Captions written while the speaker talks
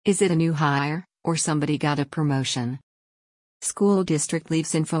Is it a new hire, or somebody got a promotion? School district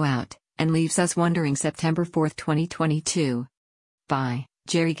leaves info out, and leaves us wondering. September 4, 2022. By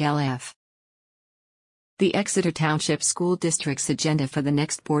Jerry Galeff. The Exeter Township School District's agenda for the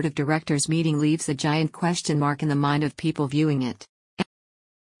next Board of Directors meeting leaves a giant question mark in the mind of people viewing it.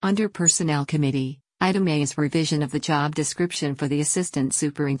 Under Personnel Committee, Item A is revision of the job description for the Assistant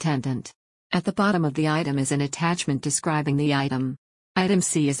Superintendent. At the bottom of the item is an attachment describing the item. Item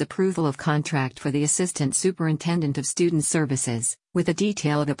C is approval of contract for the Assistant Superintendent of Student Services, with a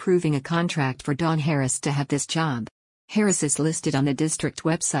detail of approving a contract for Dawn Harris to have this job. Harris is listed on the district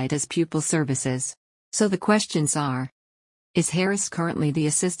website as pupil services. So the questions are: is Harris currently the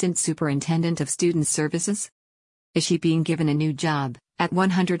Assistant Superintendent of Student Services? Is she being given a new job, at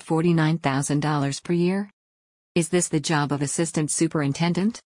 $149,000 per year? Is this the job of Assistant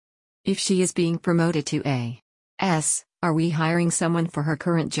Superintendent? If she is being promoted to A.S., are we hiring someone for her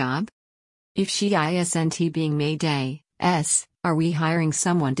current job? If she isn't being made A.S., are we hiring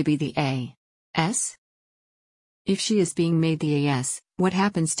someone to be the A.S.? If she is being made the A.S., what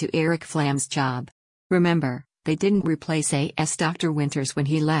happens to Eric Flam's job? Remember, they didn't replace A.S. Dr. Winters when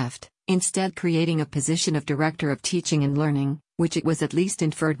he left, instead creating a position of Director of Teaching and Learning, which it was at least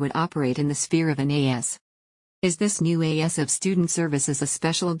inferred would operate in the sphere of an A.S. Is this new A.S. of Student Services a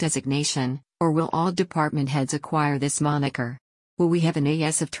special designation, or will all department heads acquire this moniker? Will we have an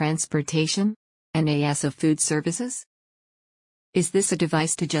A.S. of Transportation? An A.S. of Food Services? Is this a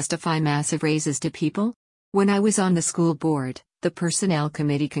device to justify massive raises to people? When I was on the school board, the Personnel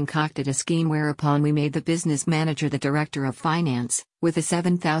Committee concocted a scheme whereupon we made the business manager the Director of Finance, with a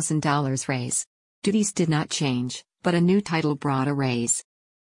 $7,000 raise. Duties did not change, but a new title brought a raise.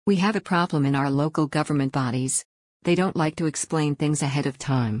 We have a problem in our local government bodies. They don't like to explain things ahead of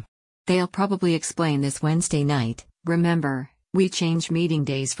time. They'll probably explain this Wednesday night. Remember, we change meeting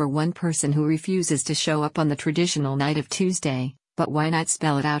days for one person who refuses to show up on the traditional night of Tuesday, but why not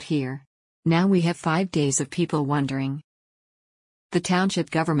spell it out here? Now we have 5 days of people wondering. The township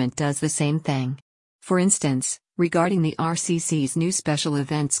government does the same thing. For instance, regarding the RCC's new special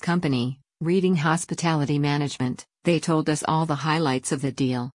events company, Reading Hospitality Management, they told us all the highlights of the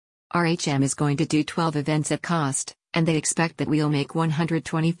deal. RHM is going to do 12 events at cost, and they expect that we'll make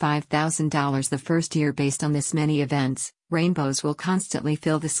 $125,000 the first year based on this many events. Rainbows will constantly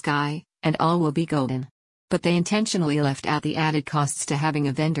fill the sky, and all will be golden. But they intentionally left out the added costs to having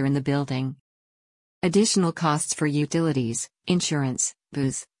a vendor in the building. Additional costs for utilities, insurance,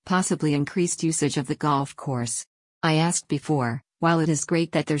 booze, possibly increased usage of the golf course. I asked before, while it is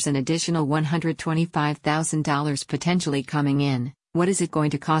great that there's an additional $125,000 potentially coming in, what is it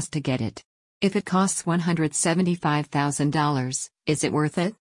going to cost to get it? If it costs $175,000, is it worth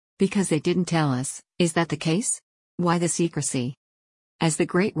it? Because they didn't tell us. Is that the case? Why the secrecy? As the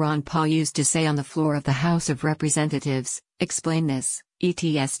great Ron Paul used to say on the floor of the House of Representatives, explain this,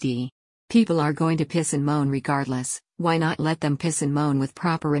 ETSD. People are going to piss and moan regardless. Why not let them piss and moan with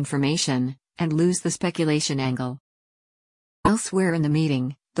proper information, and lose the speculation angle? Elsewhere in the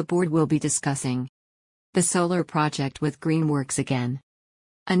meeting, the board will be discussing the solar project with Greenworks again,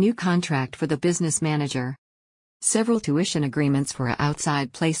 a new contract for the business manager, several tuition agreements for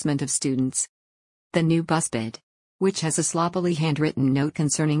outside placement of students, the new bus bid, which has a sloppily handwritten note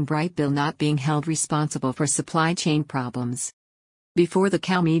concerning Bright Bill not being held responsible for supply chain problems. Before the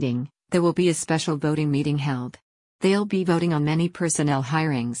COW meeting, there will be a special voting meeting held. They'll be voting on many personnel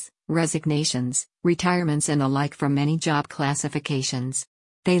hirings, resignations, retirements and the like from many job classifications.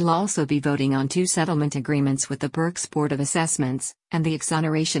 They'll also be voting on 2 settlement agreements with the Berks Board of Assessments, and the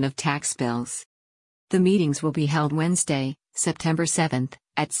exoneration of tax bills. The meetings will be held Wednesday, September 7th,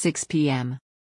 at 6 p.m.